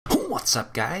What's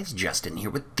up guys, Justin here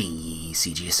with the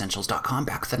CGEssentials.com,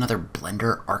 back with another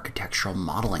Blender architectural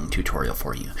modeling tutorial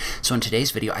for you. So in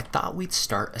today's video, I thought we'd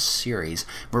start a series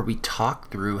where we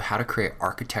talk through how to create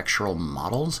architectural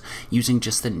models using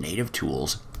just the native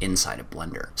tools inside of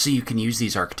Blender. So you can use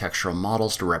these architectural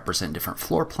models to represent different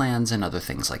floor plans and other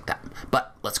things like that.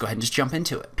 But let's go ahead and just jump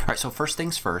into it. All right, so first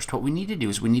things first, what we need to do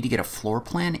is we need to get a floor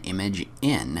plan image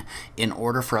in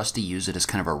order for us to use it as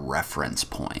kind of a reference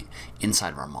point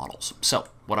inside of our models. So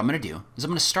what I'm going to do is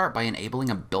I'm going to start by enabling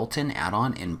a built-in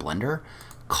add-on in Blender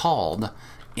called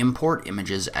Import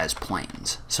Images as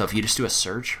Planes. So if you just do a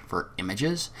search for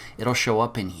images, it'll show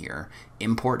up in here,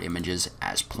 Import Images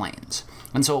as Planes.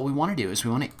 And so what we want to do is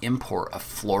we want to import a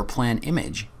floor plan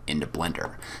image into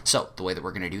Blender. So the way that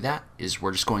we're going to do that is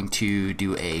we're just going to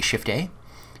do a Shift A,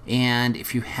 and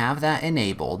if you have that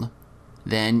enabled,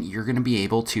 then you're going to be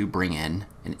able to bring in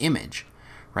an image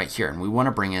right here, and we want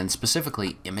to bring in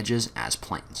specifically images as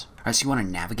planes. All right, so you want to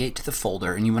navigate to the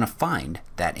folder and you want to find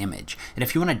that image. And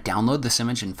if you want to download this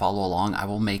image and follow along, I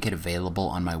will make it available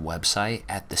on my website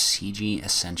at the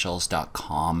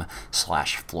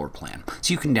cgessentials.com/floorplan.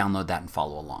 So you can download that and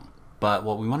follow along. But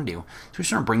what we want to do is we're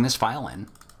just going to bring this file in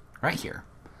right here.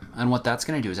 And what that's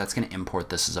going to do is that's going to import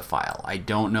this as a file. I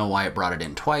don't know why it brought it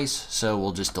in twice, so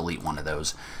we'll just delete one of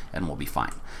those and we'll be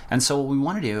fine. And so what we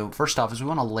want to do, first off, is we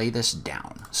want to lay this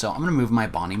down. So I'm going to move my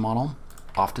Bonnie model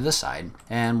off to the side,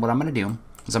 and what I'm going to do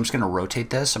is I'm just going to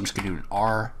rotate this. I'm just going to do an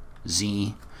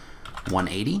RZ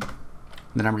 180,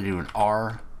 then I'm going to do an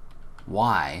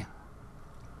RY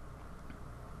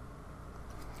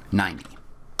 90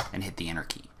 and hit the enter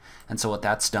key. And so what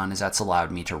that's done is that's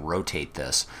allowed me to rotate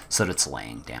this so that it's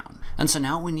laying down. And so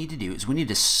now what we need to do is we need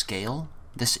to scale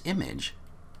this image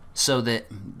so that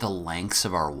the lengths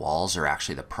of our walls are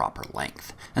actually the proper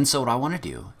length. And so what I want to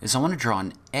do is I want to draw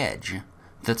an edge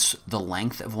that's the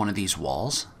length of one of these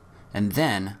walls, and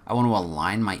then I want to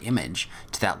align my image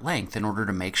to that length in order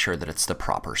to make sure that it's the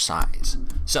proper size.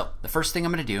 So the first thing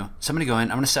I'm going to do is I'm going to go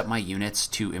in, I'm going to set my units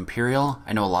to Imperial.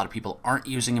 I know a lot of people aren't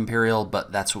using Imperial,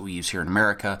 but that's what we use here in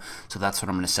America, so that's what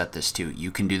I'm going to set this to. You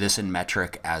can do this in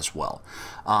metric as well.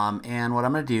 And what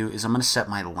I'm going to do is I'm going to set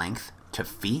my length to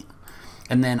feet,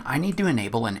 and then I need to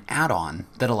enable an add-on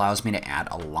that allows me to add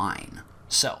a line.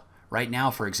 So right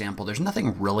now, for example, there's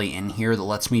nothing really in here that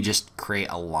lets me just create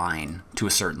a line to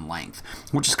a certain length,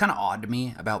 which is kind of odd to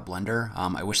me about Blender.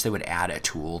 I wish they would add a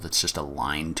tool that's just a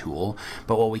line tool.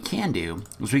 But what we can do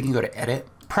is we can go to Edit,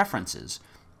 Preferences,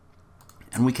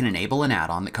 and we can enable an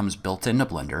add-on that comes built into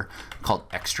Blender called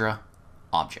Extra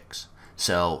Objects.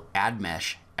 So Add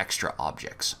Mesh Extra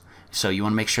Objects. So you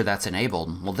want to make sure that's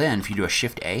enabled. Well then, if you do a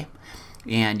Shift A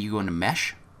and you go into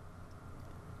Mesh,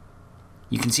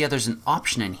 you can see how there's an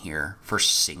option in here for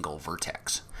single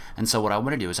vertex. And so what I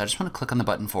want to do is I just want to click on the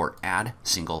button for Add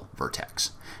Single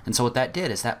Vertex. And so what that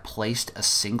did is that placed a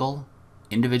single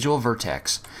individual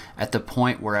vertex at the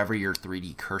point wherever your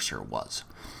 3D cursor was.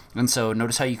 And so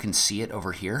notice how you can see it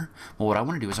over here. Well, what I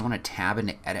want to do is I want to tab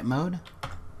into edit mode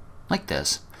like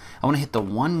this. I want to hit the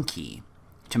 1 key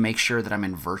to make sure that I'm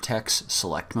in vertex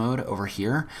select mode over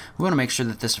here. We want to make sure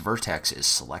that this vertex is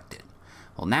selected.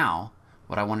 Well, now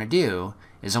what I want to do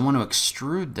is I want to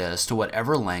extrude this to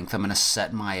whatever length I'm going to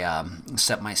set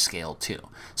my scale to.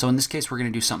 So in this case, we're going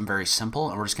to do something very simple,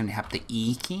 and we're just going to tap the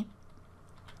E key.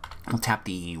 We'll tap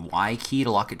the Y key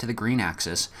to lock it to the green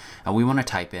axis, and we want to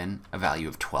type in a value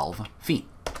of 12 feet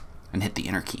and hit the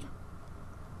enter key.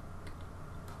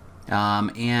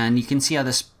 And you can see how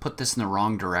this put this in the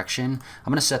wrong direction.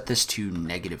 I'm going to set this to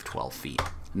 -12 feet,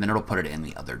 and then it'll put it in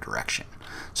the other direction.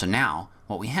 So now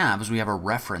what we have is we have a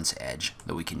reference edge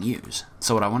that we can use.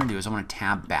 So what I want to do is I want to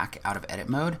tab back out of edit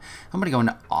mode. I'm going to go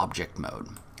into object mode.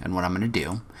 And what I'm going to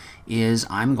do is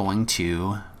I'm going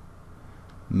to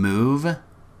move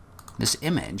this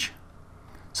image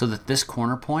so that this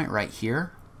corner point right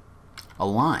here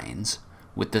aligns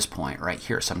with this point right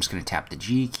here. So I'm just going to tap the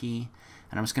G key,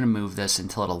 and I'm just going to move this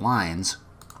until it aligns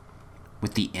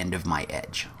with the end of my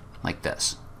edge, like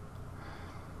this.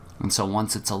 And so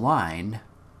once it's aligned,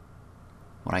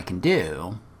 what I can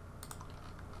do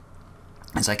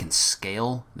is I can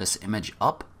scale this image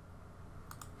up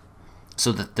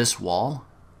so that this wall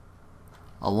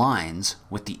aligns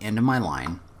with the end of my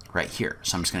line right here.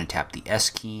 So I'm just going to tap the S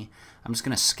key. I'm just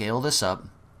going to scale this up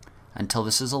until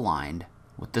this is aligned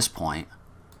with this point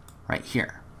right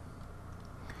here.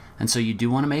 And so you do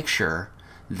want to make sure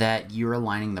that you're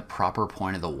aligning the proper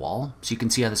point of the wall. So you can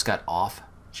see how this got off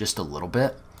just a little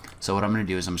bit. So what I'm going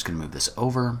to do is I'm just going to move this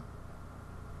over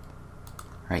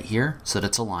right here so that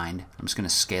it's aligned. I'm just going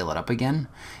to scale it up again.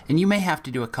 And you may have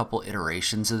to do a couple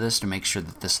iterations of this to make sure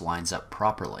that this lines up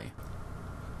properly.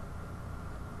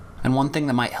 And one thing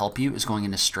that might help you is going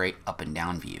into straight up and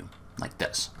down view, like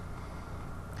this.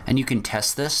 And you can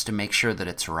test this to make sure that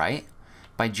it's right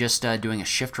by just doing a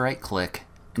shift right click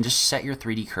and just set your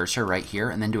 3D cursor right here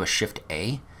and then do a shift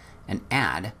A and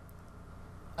add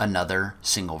another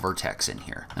single vertex in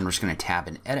here. And we're just going to tab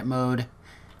in edit mode,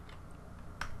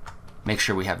 make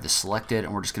sure we have this selected,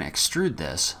 and we're just going to extrude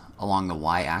this along the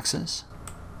Y axis.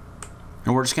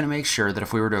 And we're just going to make sure that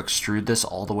if we were to extrude this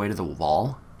all the way to the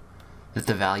wall, that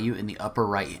the value in the upper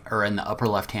right or in the upper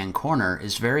left hand corner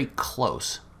is very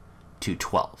close to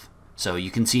 12. So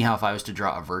you can see how if I was to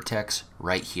draw a vertex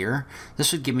right here,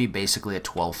 this would give me basically a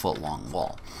 12-foot long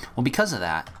wall. Well, because of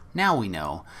that, now we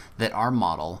know that our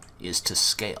model is to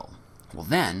scale. Well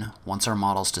then, once our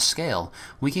model's to scale,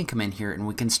 we can come in here and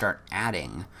we can start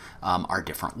adding our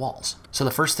different walls. So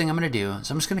the first thing I'm going to do is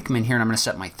I'm just going to come in here and I'm going to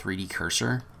set my 3D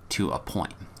cursor to a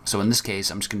point. So in this case,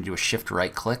 I'm just going to do a shift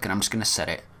right click and I'm just going to set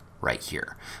it right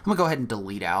here. I'm going to go ahead and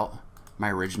delete out my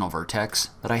original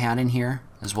vertex that I had in here,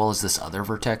 as well as this other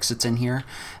vertex that's in here,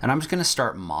 and I'm just going to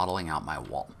start modeling out my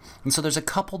wall. And so there's a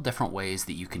couple different ways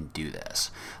that you can do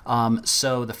this.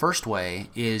 So the first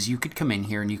way is you could come in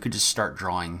here and you could just start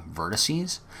drawing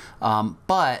vertices,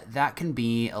 but that can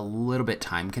be a little bit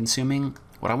time consuming.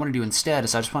 What I want to do instead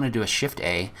is I just want to do a shift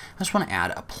A, I just want to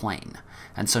add a plane.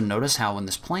 And so notice how when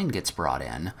this plane gets brought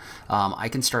in, I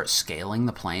can start scaling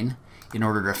the plane in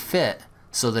order to fit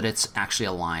so that it's actually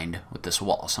aligned with this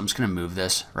wall. So I'm just going to move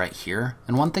this right here.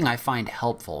 And one thing I find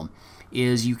helpful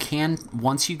is you can,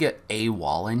 once you get a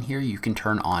wall in here, you can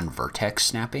turn on vertex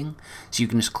snapping. So you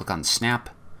can just click on snap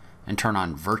and turn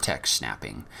on vertex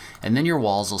snapping. And then your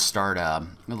walls will start,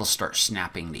 they'll start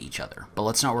snapping to each other. But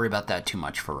let's not worry about that too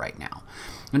much for right now.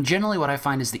 And generally what I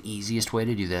find is the easiest way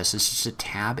to do this is just to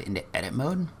tab into edit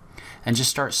mode and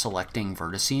just start selecting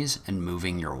vertices and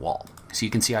moving your wall. So you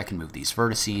can see I can move these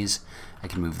vertices. I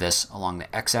can move this along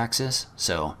the x-axis,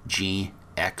 so G,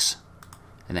 X,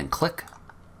 and then click.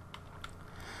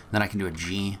 Then I can do a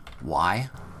G, Y,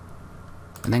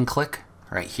 and then click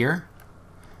right here.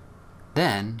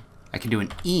 Then I can do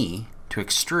an E to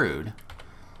extrude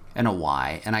and a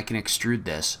Y, and I can extrude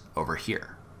this over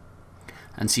here.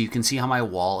 And so you can see how my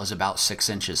wall is about 6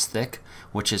 inches thick,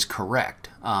 which is correct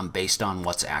based on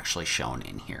what's actually shown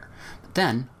in here. But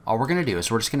then all we're going to do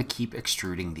is we're just going to keep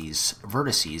extruding these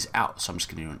vertices out. So I'm just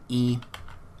going to do an E,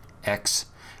 X,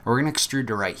 and we're going to extrude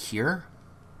to right here.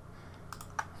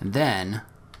 And then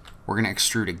we're going to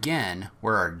extrude again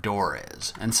where our door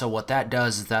is. And so what that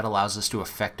does is that allows us to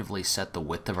effectively set the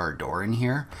width of our door in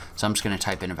here. So I'm just going to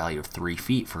type in a value of 3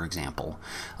 feet, for example.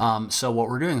 So what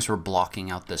we're doing is we're blocking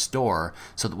out this door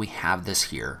so that we have this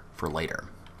here for later.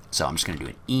 So I'm just going to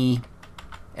do an E,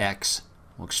 X,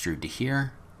 we'll extrude to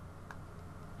here,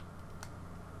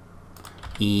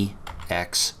 E,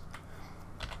 X,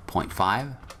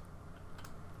 0.5.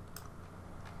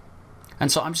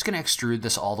 And so I'm just going to extrude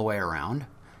this all the way around.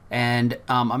 And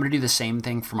I'm going to do the same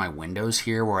thing for my windows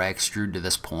here where I extrude to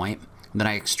this point. Then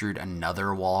I extrude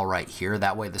another wall right here.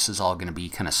 That way this is all going to be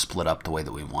kind of split up the way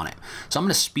that we want it. So I'm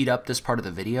going to speed up this part of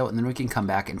the video and then we can come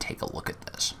back and take a look at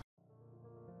this.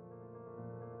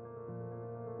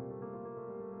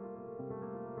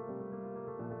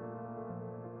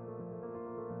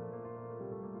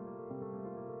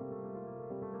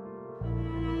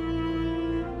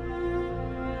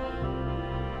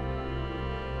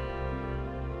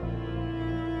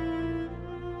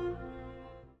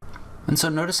 And so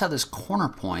notice how this corner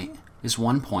point is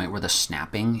one point where the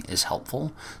snapping is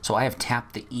helpful. So I have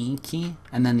tapped the E key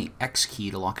and then the X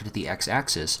key to lock it to the X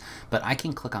axis, but I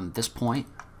can click on this point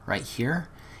right here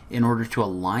in order to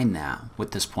align that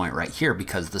with this point right here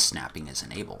because the snapping is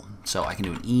enabled. So I can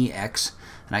do an E, X,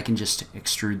 and I can just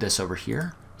extrude this over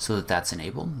here so that that's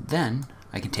enabled. Then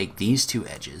I can take these two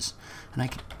edges and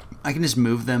I can just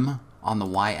move them on the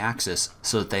Y axis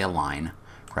so that they align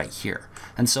right here.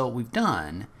 And so what we've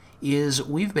done is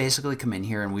we've basically come in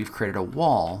here and we've created a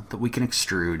wall that we can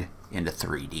extrude into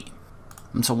 3D.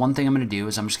 And so one thing I'm going to do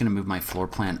is I'm just going to move my floor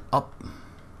plan up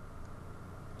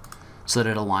so that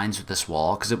it aligns with this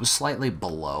wall because it was slightly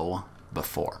below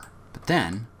before. But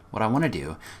then what I want to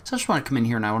do is I just want to come in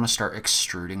here and I want to start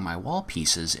extruding my wall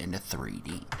pieces into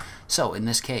 3D. So in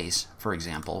this case, for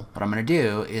example, what I'm going to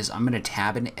do is I'm going to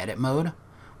tab into edit mode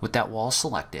with that wall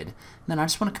selected. And then I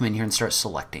just want to come in here and start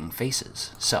selecting faces.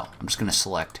 So I'm just going to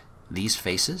select these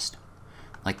faces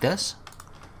like this.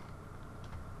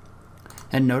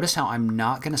 And notice how I'm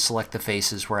not going to select the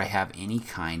faces where I have any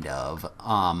kind of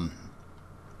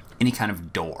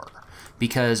door,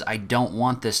 because I don't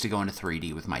want this to go into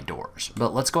 3D with my doors.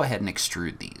 But let's go ahead and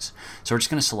extrude these. So we're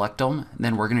just going to select them, and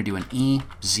then we're going to do an E,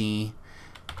 Z,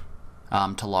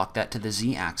 to lock that to the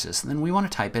Z axis. And then we want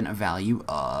to type in a value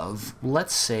of,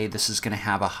 let's say this is going to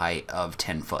have a height of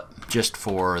 10 foot, just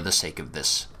for the sake of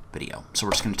this video. So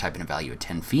we're just going to type in a value of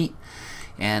 10 feet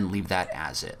and leave that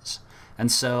as is.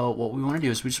 And so what we want to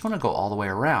do is we just want to go all the way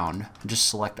around and just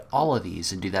select all of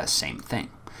these and do that same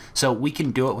thing. So we can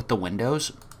do it with the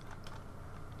windows.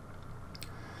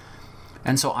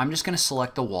 And so I'm just going to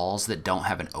select the walls that don't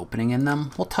have an opening in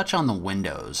them. We'll touch on the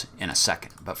windows in a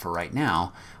second, but for right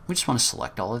now, we just want to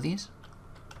select all of these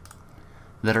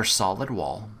that are solid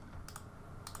wall.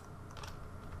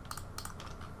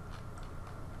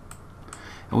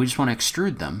 And we just want to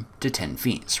extrude them to 10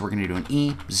 feet. So we're going to do an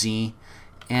E, Z,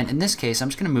 and in this case, I'm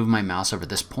just going to move my mouse over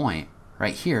this point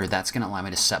right here. That's going to allow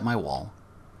me to set my wall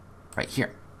right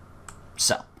here.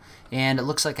 So, and it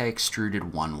looks like I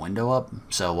extruded one window up.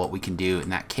 So what we can do in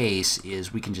that case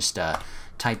is we can just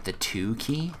type the 2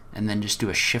 key and then just do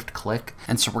a shift click.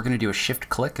 And so we're going to do a shift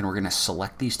click and we're going to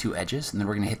select these 2 edges, and then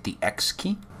we're going to hit the X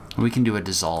key. And we can do a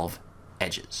dissolve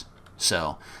edges.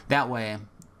 So that way,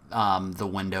 the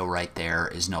window right there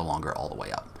is no longer all the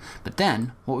way up. But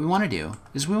then what we want to do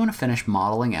is we want to finish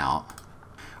modeling out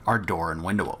our door and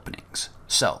window openings.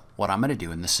 So what I'm going to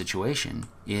do in this situation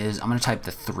is I'm going to type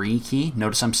the 3 key.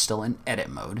 Notice I'm still in edit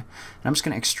mode. And I'm just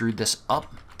going to extrude this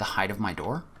up the height of my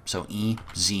door. So E,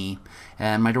 Z,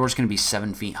 and my door is going to be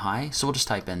 7 feet high. So we'll just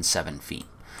type in 7 feet.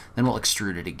 Then we'll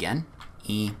extrude it again,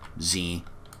 E, Z,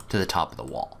 to the top of the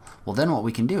wall. Well, then what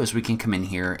we can do is we can come in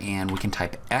here and we can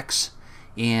type X,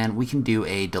 and we can do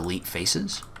a delete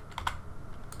faces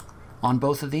on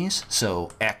both of these.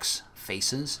 So X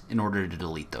faces in order to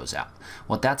delete those out.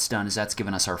 What that's done is that's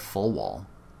given us our full wall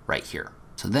right here.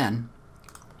 So then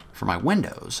for my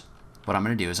windows, what I'm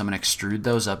going to do is I'm going to extrude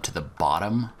those up to the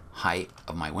bottom height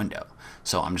of my window.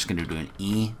 So I'm just going to do an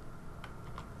E,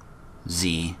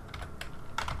 Z,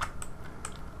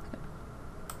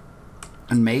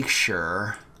 and make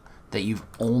sure that you've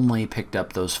only picked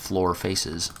up those floor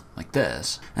faces like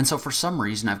this. And so for some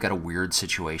reason, I've got a weird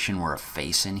situation where a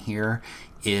face in here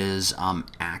is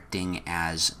acting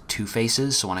as 2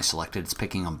 faces. So when I select it, it's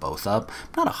picking them both up.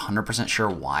 I'm not 100% sure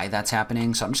why that's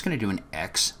happening. So I'm just going to do an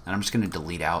X, and I'm just going to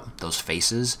delete out those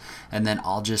faces. And then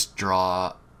I'll just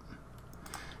draw.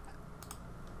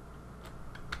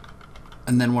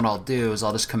 And then what I'll do is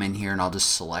I'll just come in here and I'll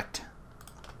just select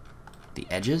the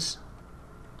edges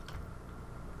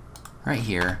right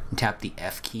here and tap the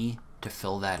F key to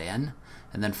fill that in.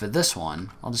 And then for this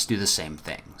one, I'll just do the same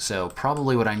thing. So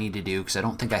probably what I need to do, because I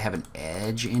don't think I have an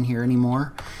edge in here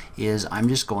anymore, is I'm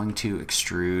just going to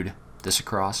extrude this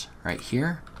across right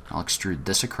here. I'll extrude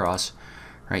this across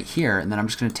right here, and then I'm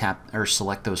just going to tap or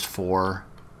select those 4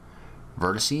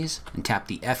 vertices and tap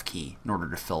the F key in order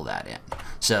to fill that in.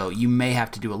 So you may have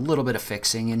to do a little bit of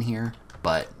fixing in here,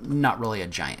 but not really a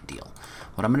giant deal.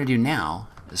 What I'm going to do now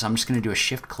is I'm just going to do a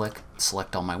shift click,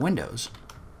 select all my windows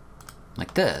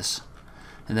like this,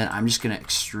 and then I'm just going to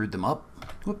extrude them up.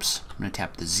 Whoops, I'm going to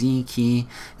tap the Z key, and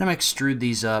I'm going to extrude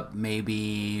these up,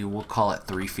 maybe we'll call it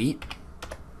 3 feet,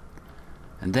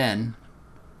 and then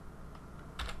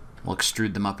we'll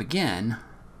extrude them up again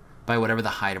by whatever the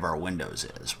height of our windows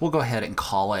is. We'll go ahead and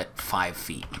call it 5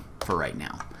 feet for right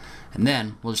now, and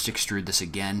then we'll just extrude this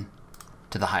again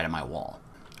to the height of my wall.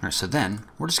 All right, so then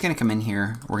we're just going to come in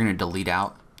here, we're going to delete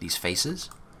out these faces.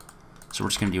 So we're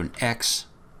just going to do an X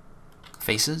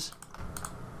faces,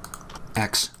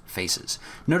 X faces.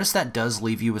 Notice that does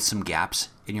leave you with some gaps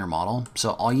in your model.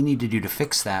 So all you need to do to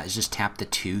fix that is just tap the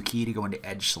 2 key to go into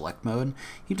edge select mode.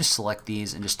 You just select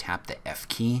these and just tap the F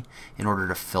key in order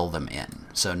to fill them in.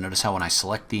 So notice how when I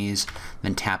select these,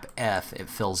 then tap F, it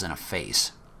fills in a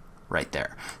face right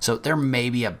there. So there may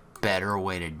be a better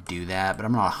way to do that, but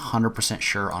I'm not 100%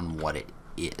 sure on what it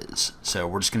is. So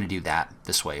we're just going to do that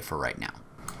this way for right now.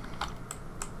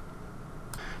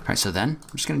 All right, so then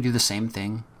I'm just going to do the same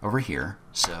thing over here.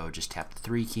 So just tap the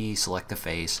 3 key, select the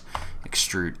face,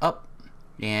 extrude up,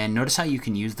 and notice how you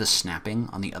can use the snapping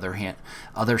on the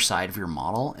other side of your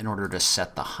model in order to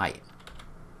set the height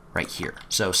right here.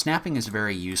 So snapping is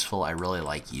very useful. I really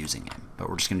like using it, but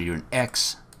we're just going to do an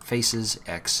X faces,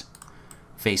 X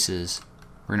faces.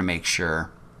 We're going to make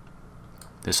sure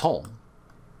this hole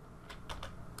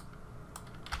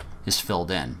is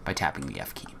filled in by tapping the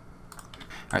F key.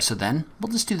 All right, so then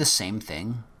we'll just do the same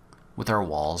thing with our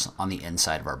walls on the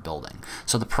inside of our building.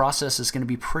 So the process is going to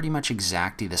be pretty much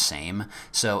exactly the same.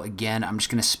 So again, I'm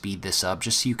just going to speed this up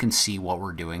just so you can see what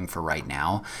we're doing for right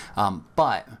now.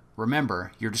 But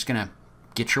remember, you're just going to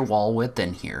get your wall width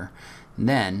in here.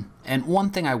 And one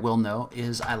thing I will note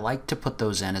is I like to put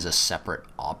those in as a separate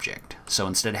object. So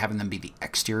instead of having them be the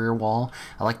exterior wall,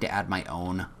 I like to add my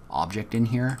own object in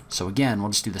here. So again,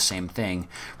 we'll just do the same thing,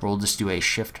 where we'll just do a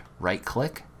shift right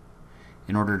click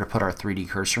in order to put our 3D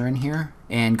cursor in here.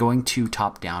 And going to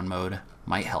top down mode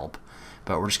might help,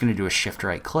 but we're just going to do a shift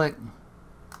right click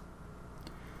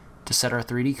to set our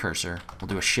 3D cursor. We'll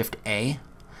do a shift A,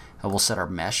 and we'll set our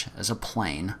mesh as a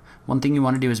plane. One thing you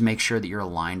want to do is make sure that you're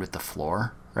aligned with the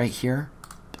floor right here.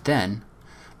 But then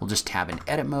we'll just tab in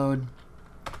edit mode,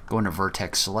 go into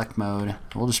vertex select mode,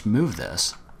 and we'll just move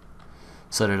this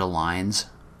so that it aligns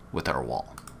with our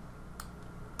wall.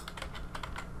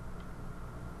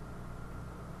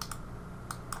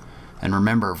 And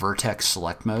remember, vertex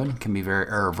select mode can be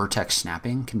vertex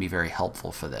snapping can be very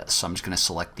helpful for this. So I'm just going to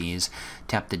select these,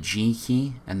 tap the G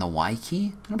key and the Y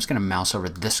key, and I'm just going to mouse over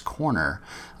this corner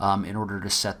in order to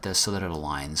set this so that it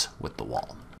aligns with the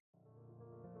wall.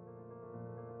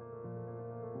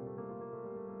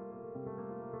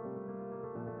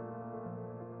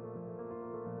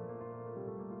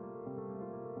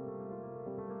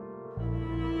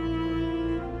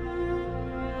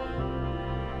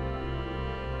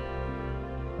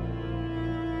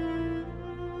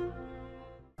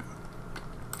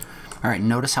 All right,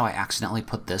 notice how I accidentally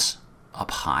put this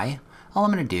up high. All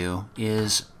I'm going to do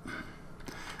is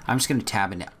I'm just going to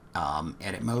tab into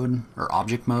edit mode or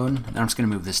object mode, and I'm just going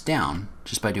to move this down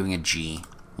just by doing a G,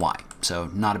 Y.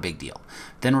 So not a big deal.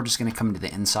 Then we're just going to come to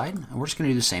the inside, and we're just going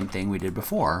to do the same thing we did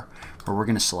before, where we're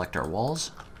going to select our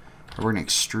walls, and we're going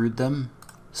to extrude them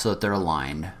so that they're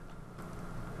aligned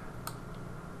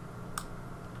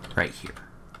right here.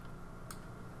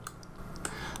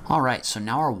 Alright, so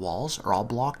now our walls are all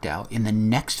blocked out. In the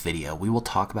next video, we will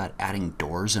talk about adding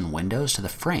doors and windows to the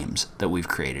frames that we've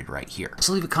created right here.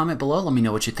 So leave a comment below, let me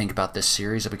know what you think about this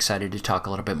series. I'm excited to talk a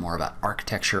little bit more about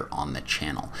architecture on the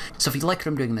channel. So if you like what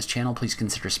I'm doing in this channel, please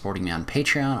consider supporting me on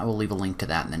Patreon. I will leave a link to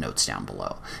that in the notes down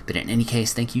below. But in any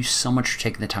case, thank you so much for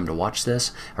taking the time to watch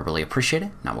this. I really appreciate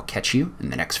it, and I will catch you in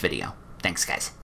the next video. Thanks, guys.